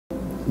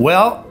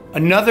Well,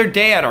 another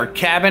day at our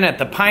cabin at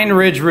the Pine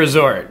Ridge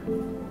Resort.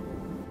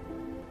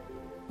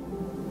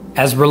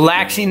 As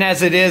relaxing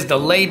as it is to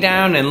lay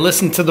down and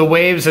listen to the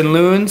waves and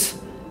loons,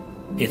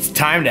 it's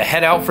time to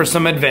head out for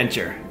some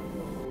adventure.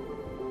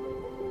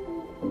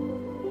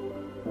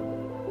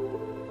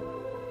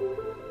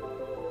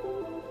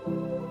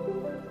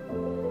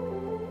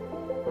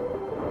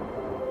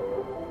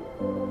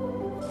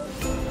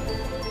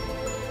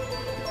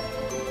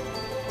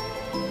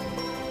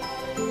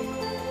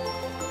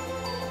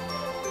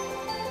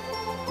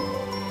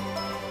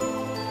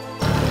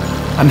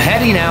 I'm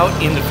heading out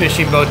in the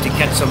fishing boat to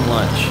catch some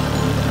lunch.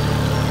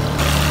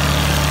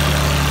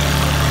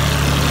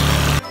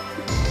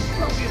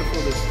 How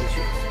beautiful this fish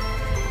is.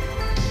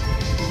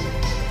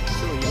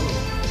 So yellow.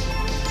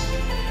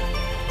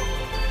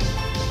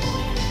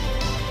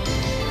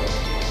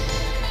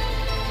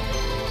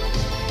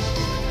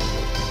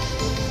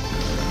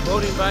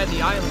 Boating by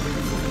the island.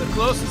 This is the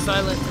closest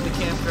island to the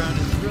campground.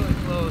 It's really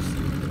close.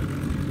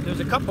 There's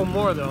a couple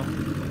more though.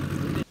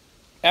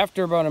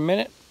 After about a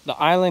minute, the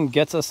island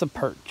gets us a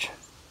perch.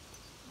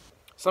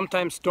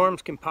 Sometimes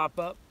storms can pop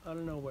up out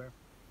of nowhere.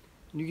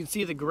 And you can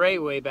see the gray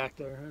way back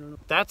there. I don't know.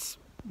 That's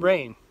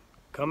rain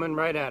coming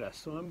right at us.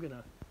 So I'm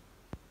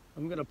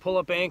gonna pull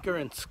up anchor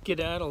and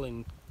skedaddle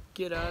and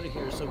get out of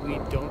here so we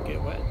don't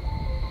get wet.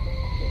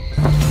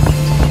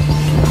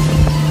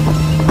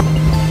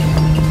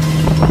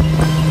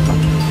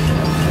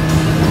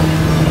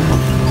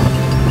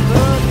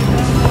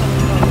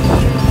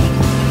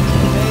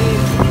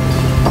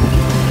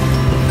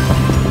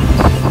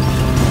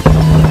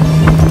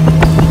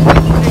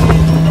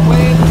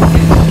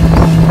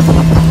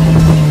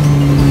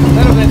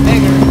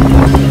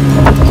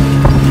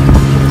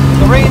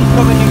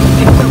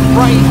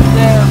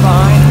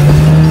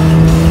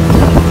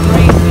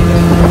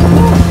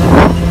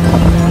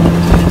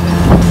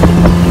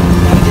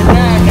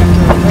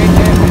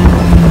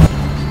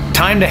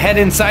 Time to head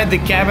inside the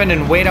cabin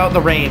and wait out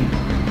the rain.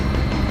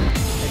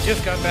 I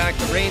just got back,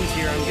 the rain's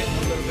here, I'm getting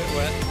a little bit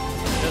wet. It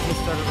hasn't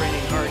started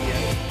raining hard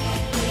yet.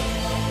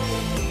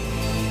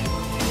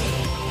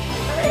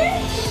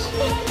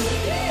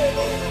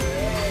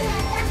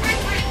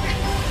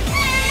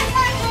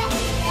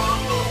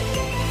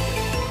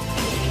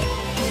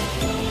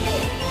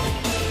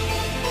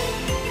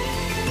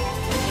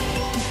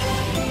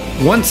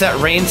 Once that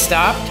rain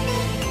stopped,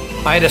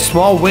 I had a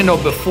small window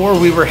before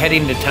we were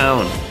heading to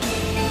town.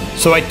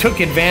 So I took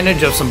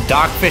advantage of some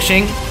dock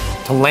fishing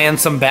to land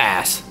some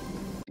bass.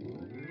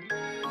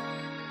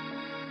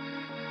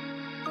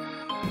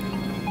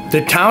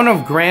 The town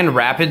of Grand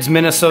Rapids,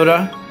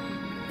 Minnesota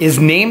is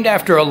named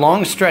after a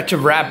long stretch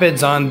of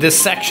rapids on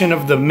this section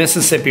of the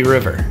Mississippi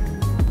River.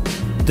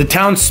 The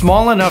town's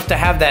small enough to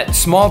have that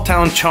small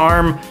town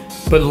charm,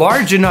 but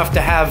large enough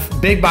to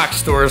have big box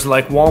stores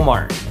like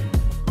Walmart.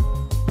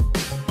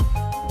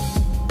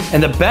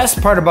 And the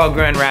best part about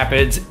Grand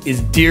Rapids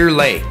is Deer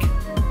Lake.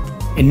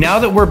 And now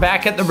that we're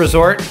back at the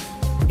resort,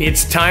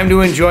 it's time to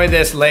enjoy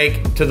this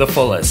lake to the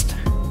fullest.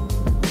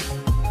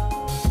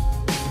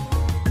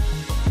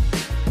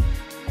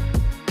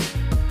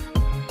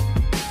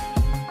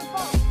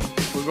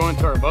 We're going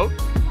to our boat?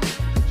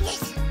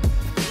 Yes.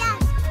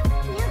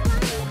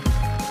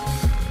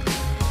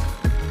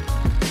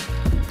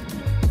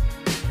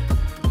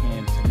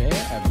 And today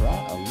I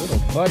brought a little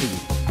buddy.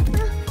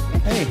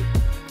 Hey.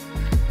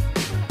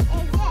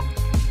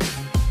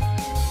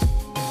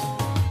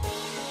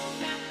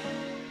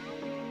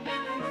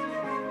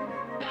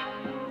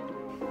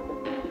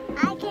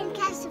 I can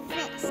catch a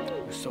fish.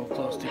 We're so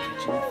close to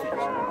catching a fish.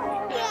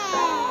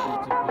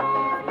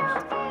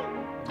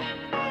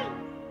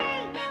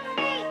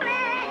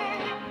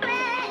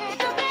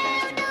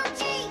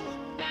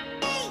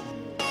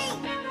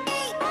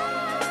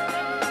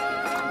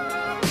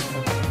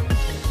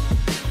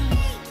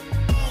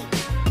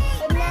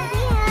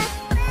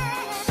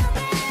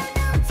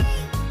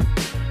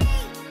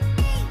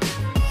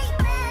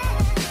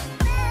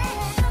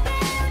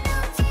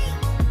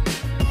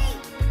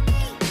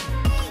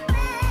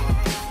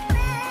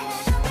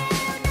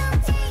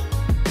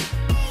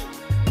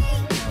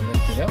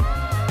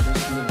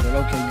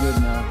 Okay, good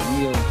now.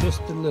 Reel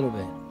just a little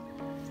bit.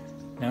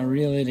 Now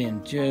reel it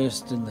in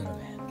just a little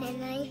bit.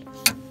 Can I?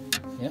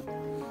 Yep.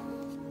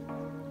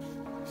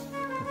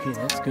 Okay,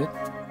 that's good.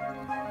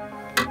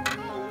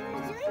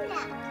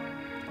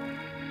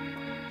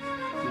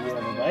 Do you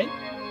have a bite?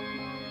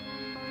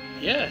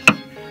 Yes,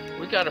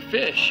 we got a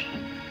fish.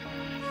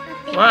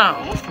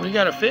 Wow, we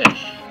got a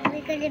fish.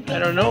 I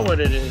don't know what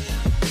it is.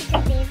 It's a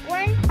big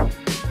one.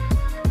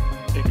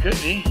 It could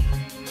be.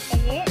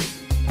 Is it?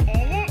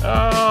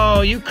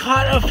 Oh, you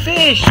caught a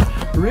fish!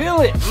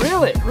 Reel it,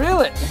 reel it, reel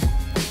it,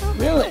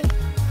 reel it.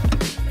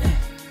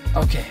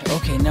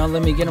 Okay, now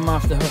let me get him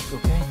off the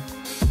hook, okay?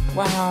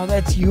 Wow,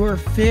 that's your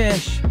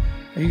fish.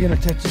 Are you gonna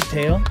touch his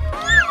tail?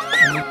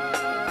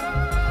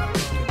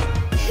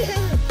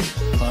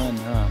 Fun,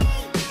 huh?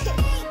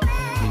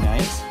 Be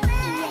nice?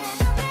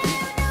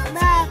 Yeah.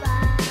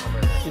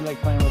 Baba. You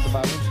like playing with the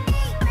bobbers?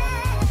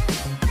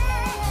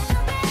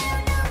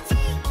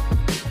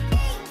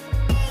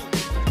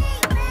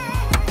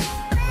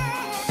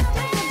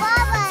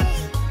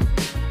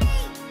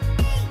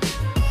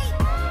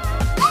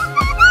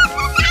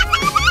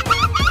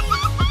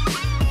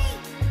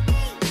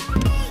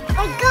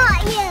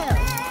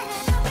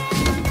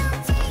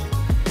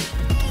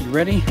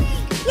 ready?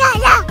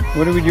 Yeah.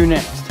 What do we do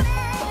next?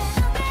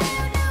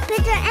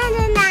 Put the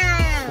engine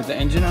on. Put the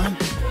engine on?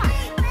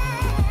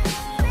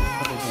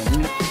 Put it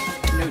in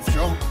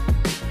neutral.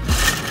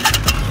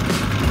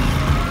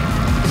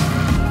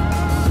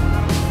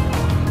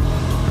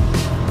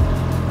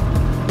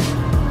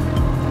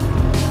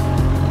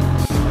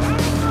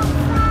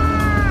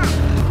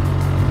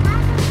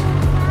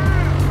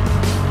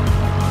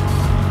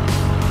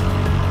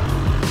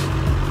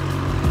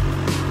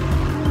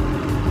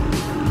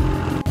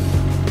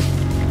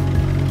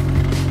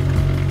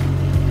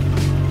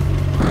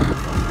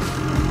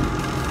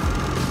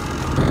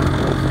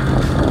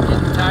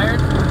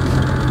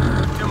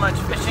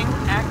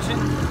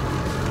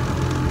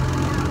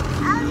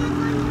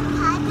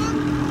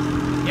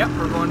 Yep,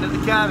 we're going to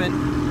the cabin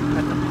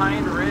at the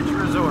Pine Ridge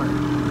Resort.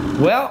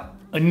 Well,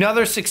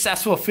 another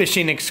successful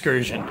fishing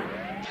excursion.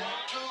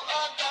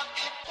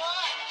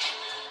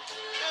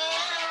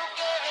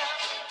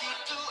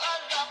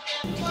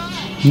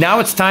 Now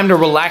it's time to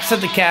relax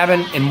at the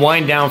cabin and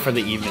wind down for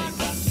the evening.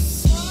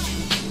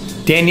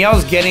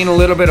 Danielle's getting a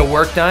little bit of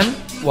work done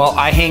while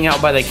I hang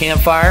out by the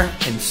campfire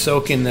and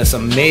soak in this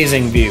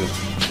amazing view.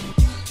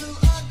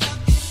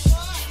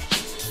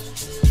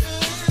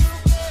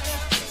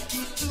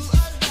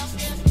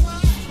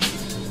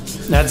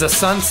 As the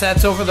sun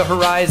sets over the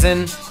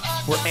horizon,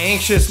 we're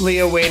anxiously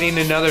awaiting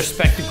another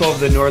spectacle of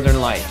the northern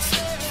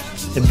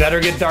lights. It better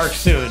get dark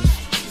soon.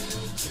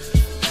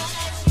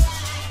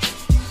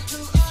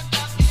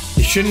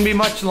 It shouldn't be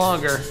much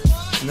longer,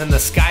 and then the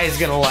sky is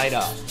gonna light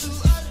up.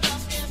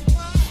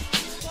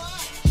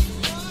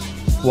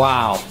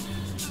 Wow,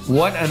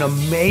 what an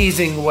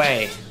amazing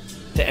way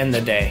to end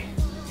the day.